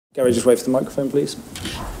Gary, just wait for the microphone, please.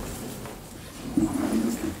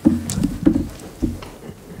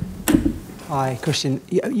 Hi, Cristian.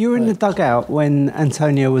 You were in the dugout when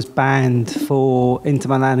Antonio was banned for Inter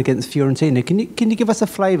Milan against Fiorentina. Can you give us a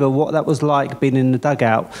flavour of what that was like, being in the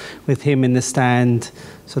dugout with him in the stand,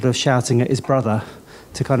 sort of shouting at his brother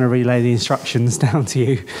to kind of relay the instructions down to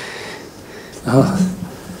you?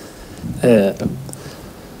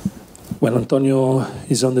 When Antonio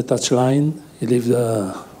is on the touchline, he lives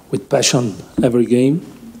with passion every game,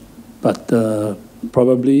 but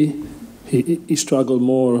probably he struggled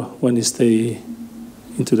more when he stay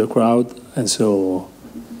into the crowd, and so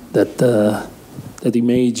that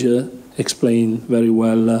image explain very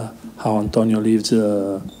well how Antonio lives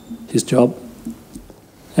his job,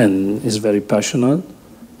 and is very passionate.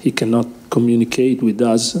 He cannot communicate with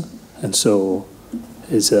us, and so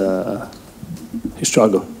he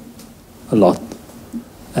struggle a lot,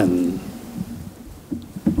 and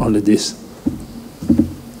only this.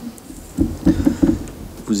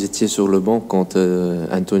 Vous étiez sur le banc quand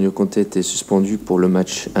Antonio Conte était suspendu pour le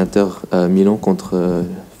match Inter-Milan contre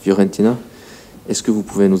Fiorentina. Est-ce que vous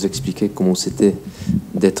pouvez nous expliquer comment c'était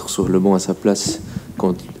d'être sur le banc à sa place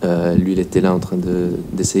quand lui il était là en train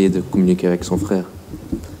d'essayer de communiquer avec son frère?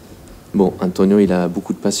 Bon, Antonio il a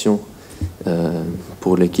beaucoup de passion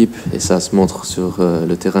pour l'équipe et ça se montre sur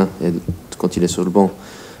le terrain, et quand il est sur le banc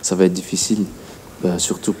ça va être difficile,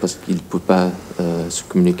 surtout parce qu'il ne peut pas se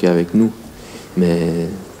communiquer avec nous. Mais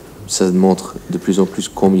ça montre de plus en plus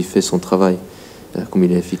comment il fait son travail, comme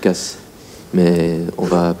il est efficace. Mais on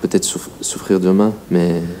va peut-être souffrir demain,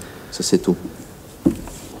 mais ça c'est tout.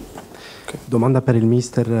 Domanda per il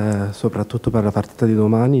mister, soprattutto per la partita di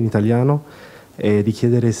domani in italiano, e di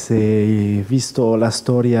chiedere se, visto la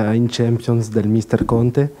storia in Champions del mister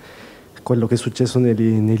Conte, quello che è successo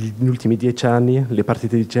negli ultimi 10 anni, le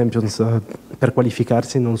partite di Champions per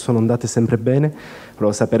qualificarsi non sono andate sempre bene.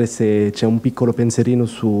 Volevo sapere se c'è un piccolo pensierino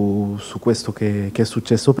su questo che è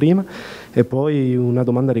successo prima. E poi una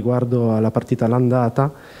domanda riguardo alla partita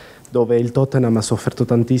all'andata, dove il Tottenham ha sofferto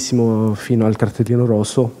tantissimo fino al cartellino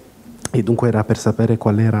rosso, e dunque era per sapere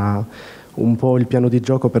qual era un po' il piano di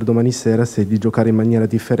gioco per domani sera, se di giocare in maniera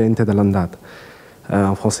differente dall'andata.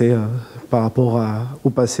 En français, par rapport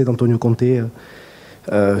au passé d'Antonio Conte,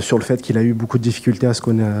 sur le fait qu'il a eu beaucoup de difficultés à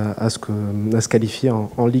se qualifier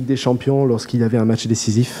en Ligue des Champions lorsqu'il y avait un match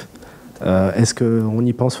décisif. Est-ce qu'on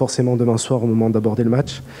y pense forcément demain soir au moment d'aborder le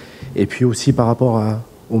match? Et puis aussi par rapport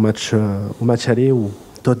au match aller où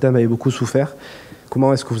Tottenham avait beaucoup souffert,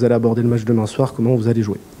 comment est-ce que vous allez aborder le match demain soir? Comment vous allez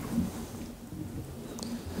jouer?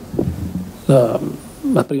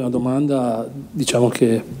 La prima domanda, diciamo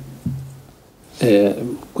che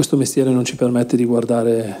questo mestiere non ci permette di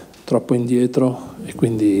guardare troppo indietro, e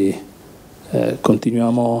quindi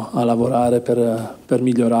continuiamo a lavorare per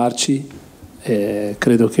migliorarci, e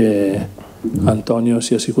credo che Antonio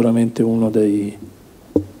sia sicuramente uno dei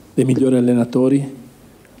migliori allenatori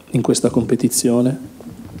in questa competizione,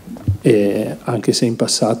 e anche se in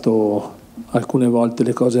passato alcune volte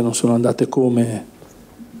le cose non sono andate come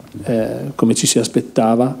ci si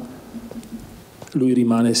aspettava, lui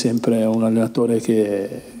rimane sempre un allenatore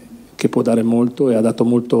che può dare molto, e ha dato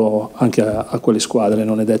molto anche a quelle squadre.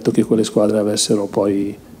 Non è detto che quelle squadre avessero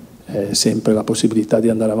poi sempre la possibilità di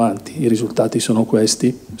andare avanti. I risultati sono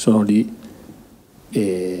questi, sono lì,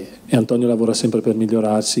 e Antonio lavora sempre per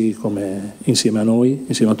migliorarsi, come insieme a noi,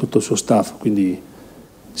 insieme a tutto il suo staff, quindi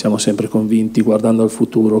siamo sempre convinti, guardando al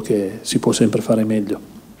futuro, che si può sempre fare meglio.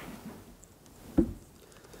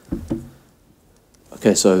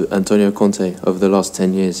 Okay, so Antonio Conte, over the last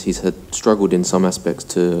 10 years, he's had struggled in some aspects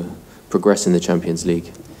to progress in the Champions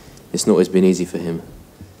League. It's not always been easy for him.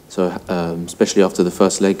 So, especially after the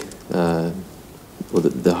first leg, or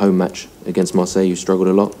the home match against Marseille, you struggled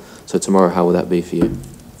a lot. So tomorrow, how will that be for you?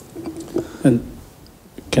 And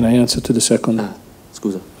can I answer to the second?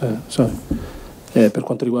 Scusa. Sorry. Per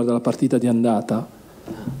quanto riguarda la partita di andata,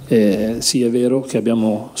 sì, è vero che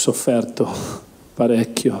abbiamo sofferto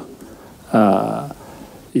parecchio.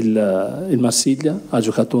 Il Marsiglia ha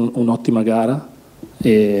giocato un'ottima gara,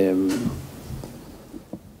 e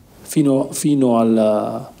fino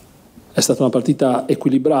al è stata una partita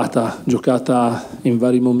equilibrata, giocata in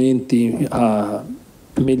vari momenti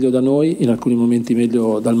meglio da noi, in alcuni momenti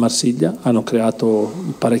meglio dal Marsiglia. Hanno creato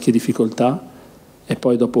parecchie difficoltà, e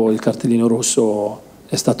poi dopo il cartellino rosso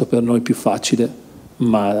è stato per noi più facile,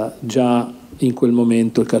 ma già in quel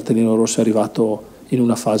momento il cartellino rosso è arrivato in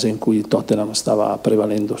una fase in cui il Tottenham stava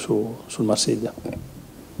prevalendo sul Marsiglia.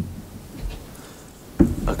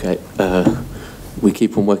 Okay, we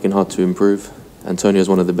keep on working hard to improve. Antonio is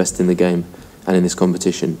one of the best in the game, and in this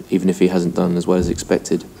competition, even if he hasn't done as well as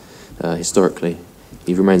expected historically.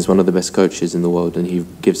 He remains one of the best coaches in the world, and he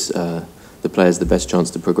gives the players the best chance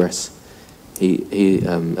to progress. He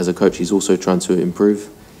as a coach, he's also trying to improve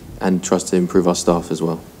and tries to improve our staff as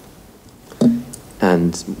well.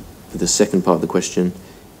 And for the second part of the question,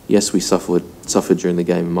 yes, we suffered during the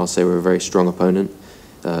game. Marseille were a very strong opponent.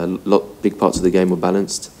 Big parts of the game were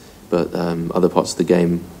balanced, but other parts of the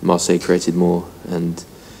game, Marseille created more, and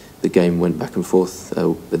the game went back and forth.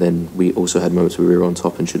 But then we also had moments where we were on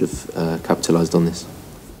top and should have capitalised on this.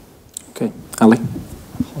 Okay, Ali.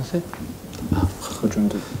 Français.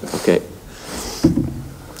 Ok.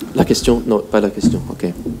 La question, non, pas la question. Ok.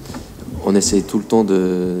 On essaie tout le temps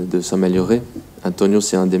de s'améliorer. Antonio,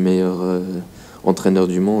 c'est un des meilleurs entraîneurs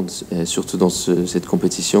du monde, et surtout dans cette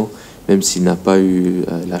compétition, même s'il n'a pas eu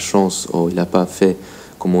la chance, ou il n'a pas fait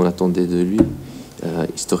comme on attendait de lui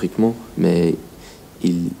historiquement, mais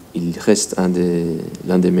il reste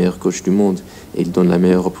l'un des meilleurs coachs du monde, et il donne la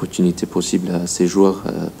meilleure opportunité possible à ses joueurs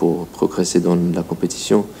pour progresser dans la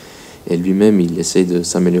compétition. Et lui-même, il essaie de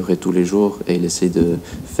s'améliorer tous les jours, et il essaie de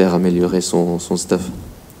faire améliorer son staff.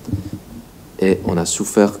 Et on a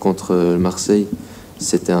souffert contre Marseille.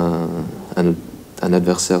 C'était un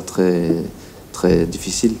adversaire très, très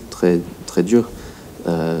difficile, très, très dur.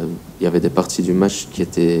 Il y avait des parties du match qui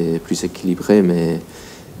étaient plus équilibrées, mais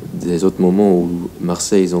des autres moments où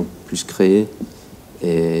Marseille, ils ont plus créé.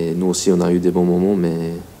 Et nous aussi, on a eu des bons moments,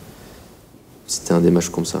 mais c'était un des matchs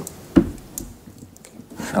comme ça.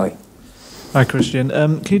 Ali. Hi, Cristian.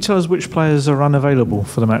 Can you tell us which players are unavailable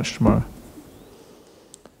for the match tomorrow?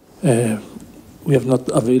 We have not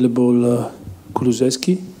available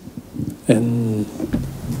Kulusevski and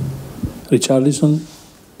Richarlison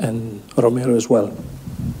and Romero as well.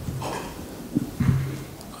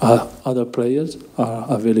 Other players are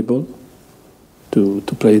available to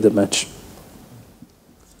play the match.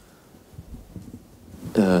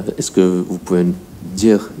 Est-ce que vous pouvez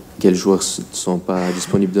dire quels joueurs ne sont pas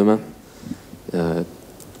disponibles demain?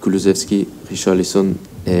 Kulusevski, Richarlison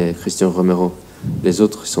et Cristian Romero. Les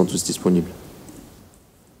autres sont tous disponibles.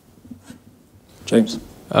 James.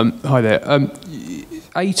 Hi there.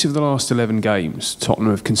 8 of the last 11 games,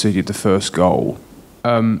 Tottenham have conceded the first goal.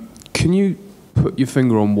 Can you put your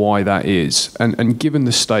finger on why that is? And given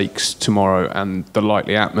the stakes tomorrow and the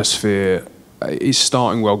likely atmosphere, is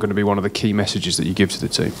starting well going to be one of the key messages that you give to the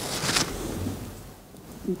team?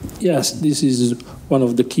 Yes, this is one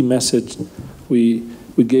of the key messages we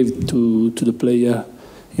gave to the player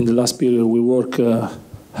in the last period. We work a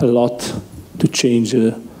lot to change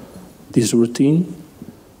this routine,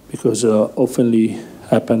 because oftenly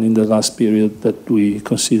happen in the last period that we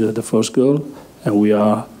consider the first goal and we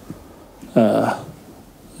are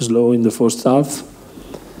slow in the first half.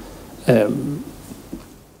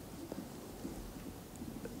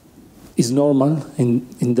 It's normal in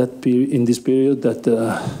this period that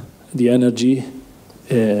the energy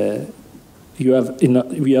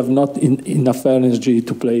we have not enough energy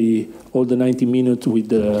to play all the 90 minutes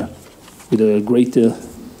with a greater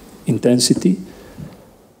intensity,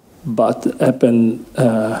 but happen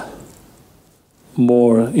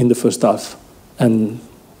more in the first half, and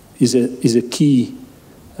is a key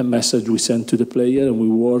message we send to the player, and we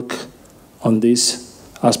work on this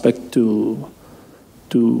aspect to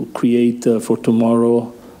create for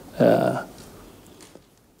tomorrow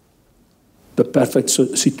the perfect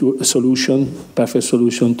solution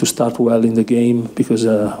to start well in the game, because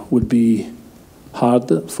it will be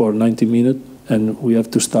hard for 90 minutes, and we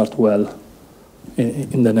have to start well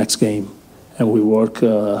in the next game. And we work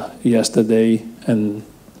yesterday and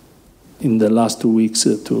in the last 2 weeks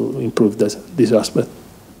to improve this aspect.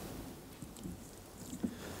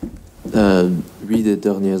 8 des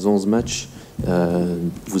derniers 11 matchs,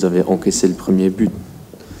 vous avez encaissé le premier but.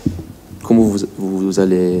 Comment vous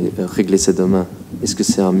allez régler ça demain? Est-ce que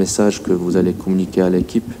c'est un message que vous allez communiquer à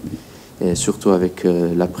l'équipe, et surtout avec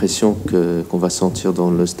la pression qu'on va sentir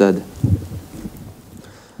dans le stade?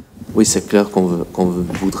 Oui, c'est clair qu'on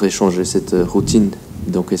voudrait changer cette routine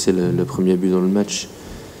d'encaisser le premier but dans le match.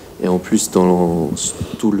 Et en plus, dans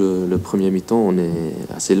tout le premier mi-temps, on est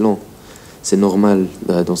assez lent. C'est normal,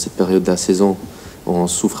 dans cette période de la saison, on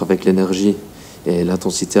souffre avec l'énergie et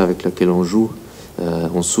l'intensité avec laquelle on joue.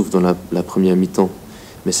 On souffre dans la première mi-temps,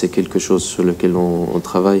 mais c'est quelque chose sur lequel on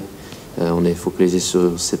travaille. On est focalisé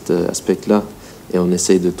sur cet aspect-là et on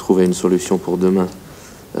essaye de trouver une solution pour demain,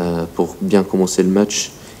 pour bien commencer le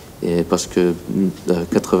match. Et parce que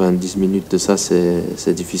 90 minutes de ça,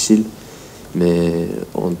 c'est difficile, mais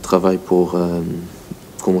on travaille pour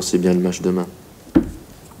commencer bien le match demain.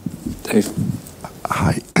 Dave.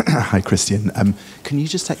 Hi. Hi, Cristian. Can you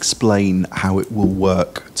just explain how it will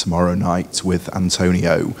work tomorrow night with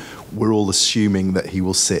Antonio? We're all assuming that he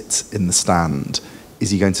will sit in the stand.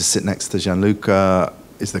 Is he going to sit next to Gianluca?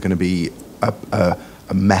 Is there going to be a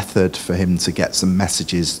method for him to get some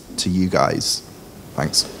messages to you guys?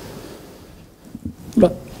 Thanks.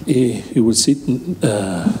 But he will sit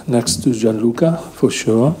next to Gianluca for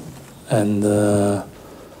sure, and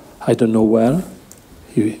I don't know where.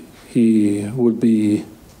 He will be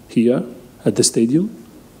here at the stadium,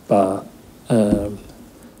 but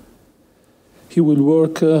he will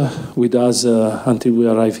work with us until we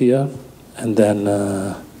arrive here, and then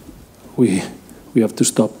we have to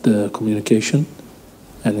stop the communication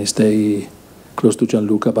and stay close to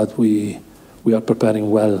Gianluca. But we are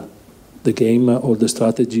preparing well the game, all the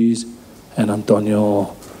strategies, and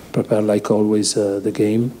Antonio prepare like always the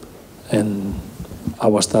game, and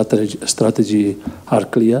our strategy are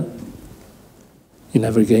clear in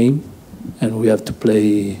every game, and we have to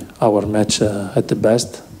play our match at the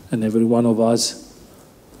best, and every one of us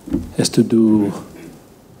has to do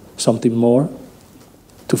something more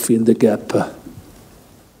to fill the gap.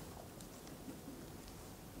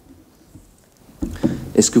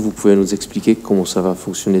 Est-ce que vous pouvez nous expliquer comment ça va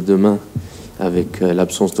fonctionner demain avec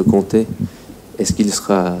l'absence de Conte? Est-ce qu'il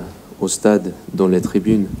sera au stade, dans les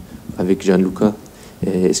tribunes, avec Gianluca?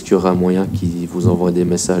 Et est-ce qu'il y aura moyen qu'il vous envoie des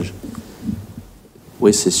messages?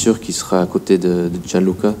 Oui, c'est sûr qu'il sera à côté de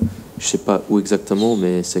Gianluca. Je ne sais pas où exactement,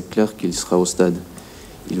 mais c'est clair qu'il sera au stade.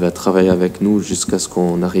 Il va travailler avec nous jusqu'à ce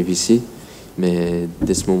qu'on arrive ici, mais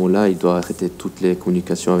dès ce moment-là, il doit arrêter toutes les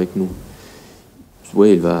communications avec nous.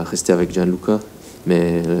 Oui, il va rester avec Gianluca,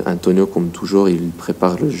 mais Antonio, comme toujours, il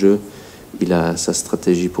prépare le jeu. Il a sa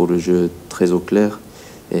stratégie pour le jeu très au clair.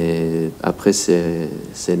 Et après, c'est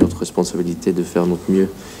notre responsabilité de faire notre mieux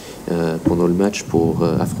pendant le match pour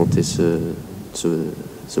affronter ce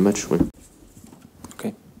match. Oui.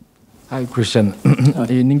 Okay. Hi, Cristian.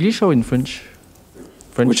 In English or in French?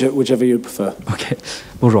 Whichever you prefer. Ok.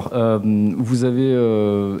 Bonjour. Vous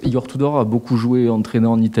avez Igor Tudor a beaucoup joué et entraîné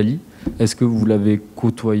en Italie. Est-ce que vous l'avez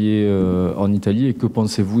côtoyé en Italie et que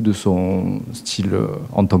pensez-vous de son style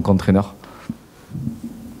en tant qu'entraîneur?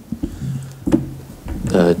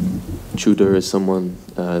 Tudor is someone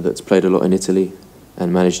that's played a lot in Italy and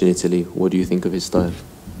managed in Italy. What do you think of his style?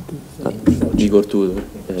 Igor Tudor,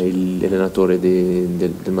 l'allenatore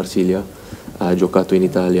del Marsiglia, ha giocato in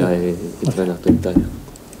Italia e allenato in Italia.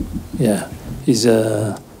 Yeah, he's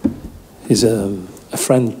a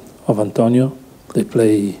friend of Antonio. They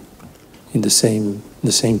play in the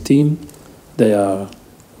same team. They are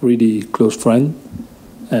really close friends,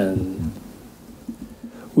 and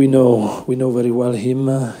we know very well him.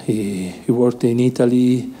 He worked in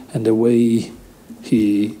Italy, and the way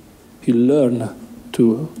he learned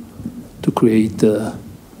to create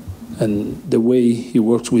and the way he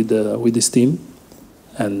works with his team,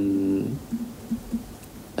 and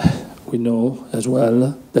we know as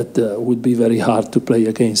well that would be very hard to play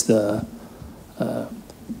against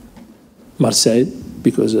Marseille,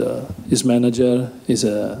 because his manager is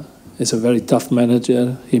a very tough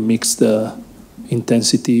manager. He mixed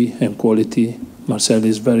intensity and quality. Marseille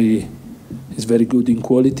is very good in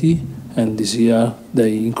quality, and this year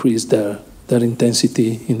they increased their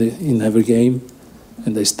intensity in every game,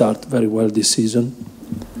 and they start very well this season.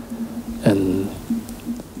 And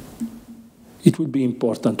it will be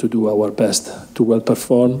important to do our best to well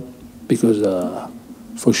perform, because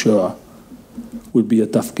for sure will be a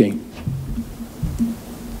tough game.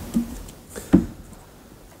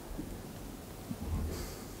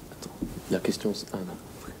 La question,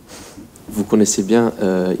 vous connaissez bien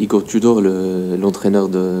Igor Tudor, l'entraîneur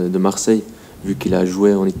de Marseille, vu qu'il a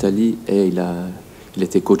joué en Italie et il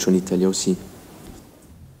était coach en Italie aussi.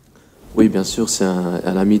 Oui, bien sûr, c'est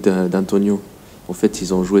un ami d'Antonio. En fait,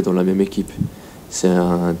 ils ont joué dans la même équipe. C'est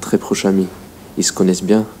un très proche ami. Ils se connaissent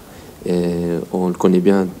bien et on le connaît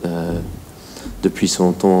bien depuis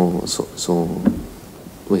son temps,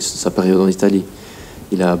 sa période en Italie.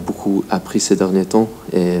 Il a beaucoup appris ces derniers temps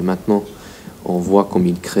et maintenant on voit comme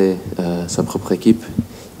il crée sa propre équipe.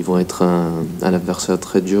 Ils vont être un adversaire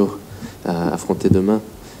très dur à affronter demain.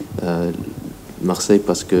 Marseille,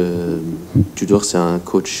 parce que Tudor, c'est un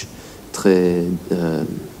coach très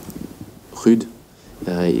rude.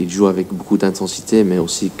 Il joue avec beaucoup d'intensité, mais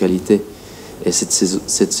aussi qualité. Et cette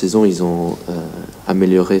saison, ils ont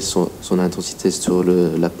amélioré son intensité sur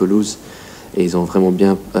la pelouse et ils ont vraiment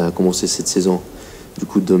bien commencé cette saison. Du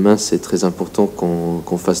coup, demain, c'est très important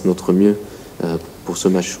qu'on fasse notre mieux pour ce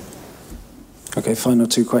match. Okay, final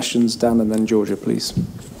two questions, Dan, and then Georgia, please.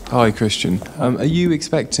 Hi, Cristian. Are you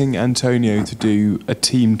expecting Antonio to do a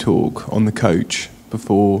team talk on the coach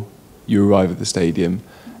before you arrive at the stadium.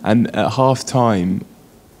 And at half-time,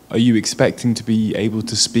 are you expecting to be able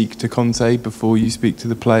to speak to Conte before you speak to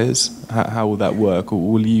the players? How will that work? Or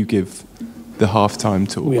will you give the half-time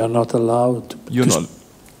talk? We are not allowed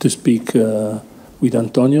to speak with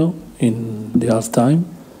Antonio in the half-time.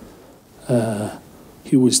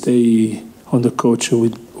 He will stay on the coach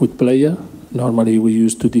with player. Normally we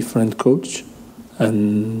use two different coach,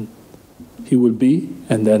 and he will be,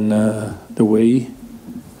 and then the way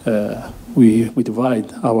we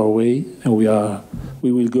divide our way, and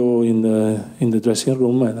we will go in the dressing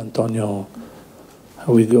room, and Antonio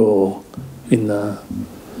will go in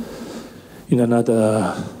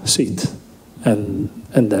another seat, and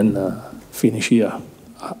then finish here.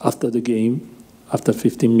 After the game, after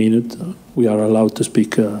 15 minutes, we are allowed to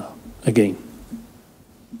speak again.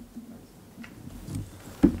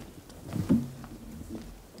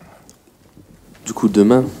 Du coup,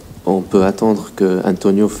 demain, on peut attendre que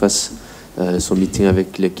Antonio fasse son meeting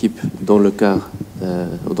avec l'équipe dans le car,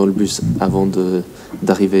 dans le bus, avant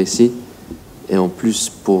d'arriver ici. Et en plus,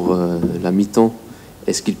 pour la mi-temps,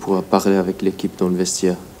 est-ce qu'il pourra parler avec l'équipe dans le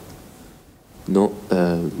vestiaire? Non,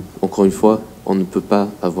 encore une fois, on ne peut pas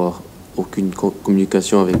avoir aucune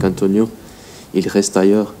communication avec Antonio. Il reste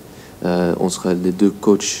ailleurs. On sera les deux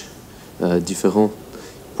coachs différents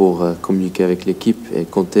pour communiquer avec l'équipe. Et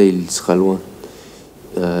Conte, il sera loin.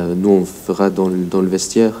 Nous, on fera dans le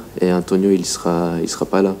vestiaire, et Antonio, il sera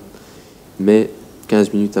pas là. Mais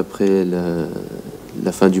 15 minutes après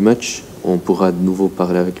la fin du match, on pourra de nouveau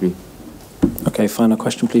parler avec lui. Okay, final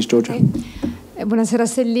question, please, Georgia. Okay. Buonasera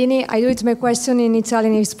Stellini, I do it my question in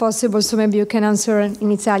Italian if possible, so maybe you can answer in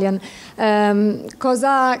Italian.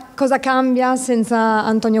 Cosa cambia senza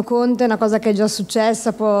Antonio Conte? Una cosa che è già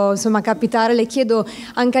successa, può insomma capitare. Le chiedo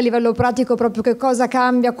anche a livello pratico proprio che cosa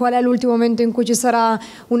cambia, qual è l'ultimo momento in cui ci sarà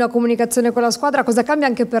una comunicazione con la squadra, cosa cambia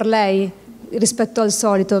anche per lei rispetto al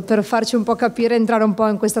solito, per farci un po' capire, entrare un po'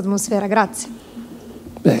 in questa atmosfera. Grazie.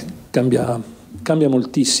 Beh, cambia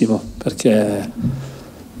moltissimo, perché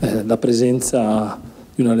la presenza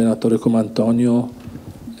di un allenatore come Antonio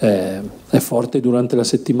è forte durante la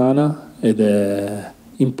settimana ed è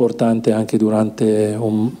importante anche durante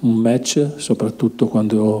un match, soprattutto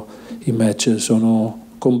quando i match sono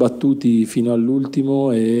combattuti fino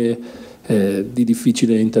all'ultimo e di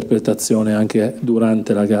difficile interpretazione anche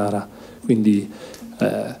durante la gara. Quindi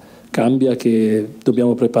cambia che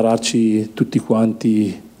dobbiamo prepararci tutti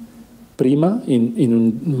quanti prima in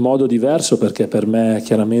un modo diverso, perché per me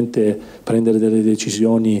chiaramente prendere delle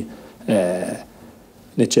decisioni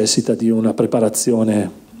necessita di una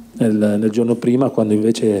preparazione nel giorno prima, quando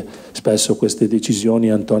invece spesso queste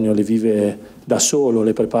decisioni Antonio le vive da solo,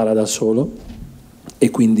 le prepara da solo,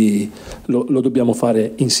 e quindi lo dobbiamo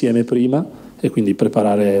fare insieme prima, e quindi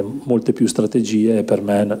preparare molte più strategie. E per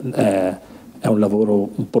me è un lavoro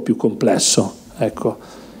un po' più complesso,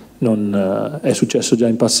 ecco. È successo già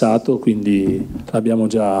in passato, quindi l'abbiamo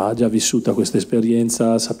già vissuta questa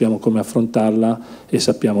esperienza, sappiamo come affrontarla, e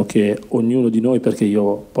sappiamo che ognuno di noi, perché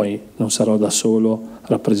io poi non sarò da solo,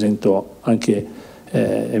 rappresento anche,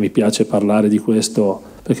 e mi piace parlare di questo,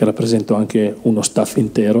 perché rappresento anche uno staff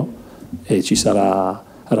intero, e ci sarà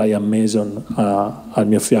Ryan Mason al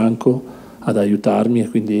mio fianco ad aiutarmi, e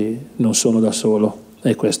quindi non sono da solo,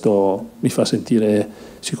 e questo mi fa sentire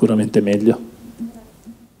sicuramente meglio.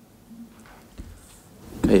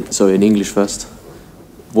 Okay, so in English first,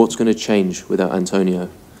 what's going to change without Antonio,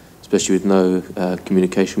 especially with no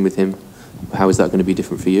communication with him? How is that going to be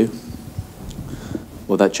different for you?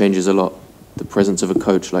 Well, that changes a lot. The presence of a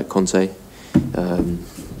coach like Conte,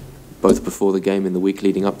 both before the game, in the week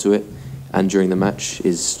leading up to it, and during the match,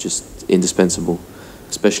 is just indispensable,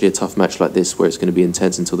 especially a tough match like this where it's going to be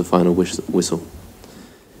intense until the final whistle.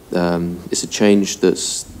 It's a change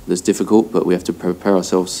that's difficult, but we have to prepare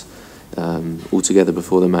ourselves all together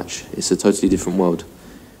before the match. It's a totally different world,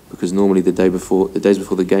 because normally the days before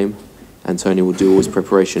the game, Antonio will do all his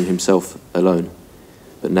preparation himself alone,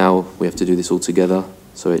 but now we have to do this all together,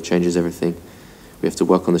 so it changes everything. We have to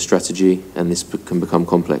work on the strategy, and this can become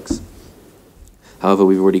complex. However,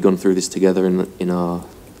 we've already gone through this together in our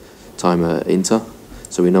time at Inter,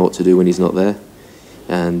 so we know what to do when he's not there.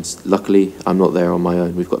 And luckily, I'm not there on my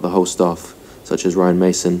own. We've got the whole staff, such as Ryan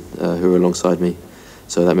Mason, who are alongside me.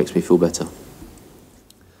 So that makes me feel better.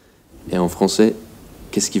 Et en français,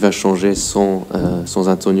 qu'est-ce qui va changer sans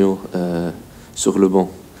Antonio sur le banc?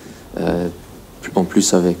 En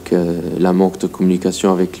plus, avec la manque de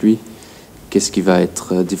communication avec lui, qu'est-ce qui va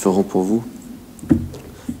être différent pour vous?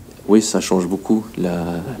 Oui, ça change beaucoup.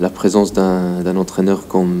 La présence d'un entraîneur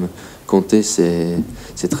comme Conte,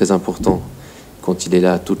 c'est très important. quand il est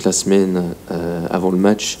là toute la semaine avant le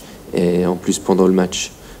match et en plus pendant le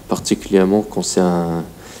match, particulièrement quand c'est un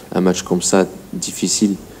match comme ça,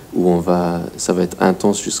 difficile, où ça va être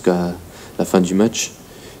intense jusqu'à la fin du match,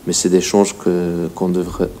 mais c'est des échanges qu'on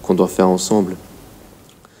doit faire ensemble.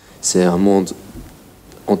 C'est un monde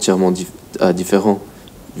entièrement différent,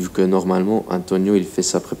 vu que normalement Antonio il fait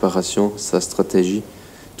sa préparation, sa stratégie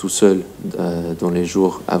tout seul dans les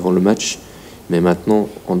jours avant le match, mais maintenant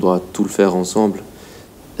on doit tout le faire ensemble.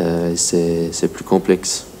 C'est plus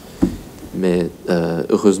complexe, mais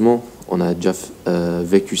heureusement on a déjà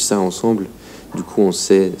vécu ça ensemble. Du coup on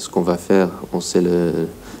sait ce qu'on va faire, on sait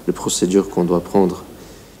le procédure qu'on doit prendre,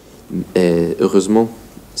 et heureusement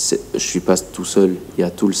je suis pas tout seul, il y a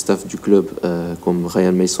tout le staff du club comme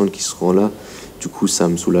Ryan Mason qui seront là. Du coup ça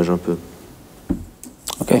me soulage un peu.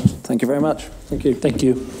 Okay, thank you very much. Thank you. Thank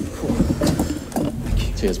you.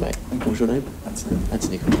 Cheers, mate. What's your name?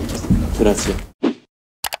 Anthony. Grazie.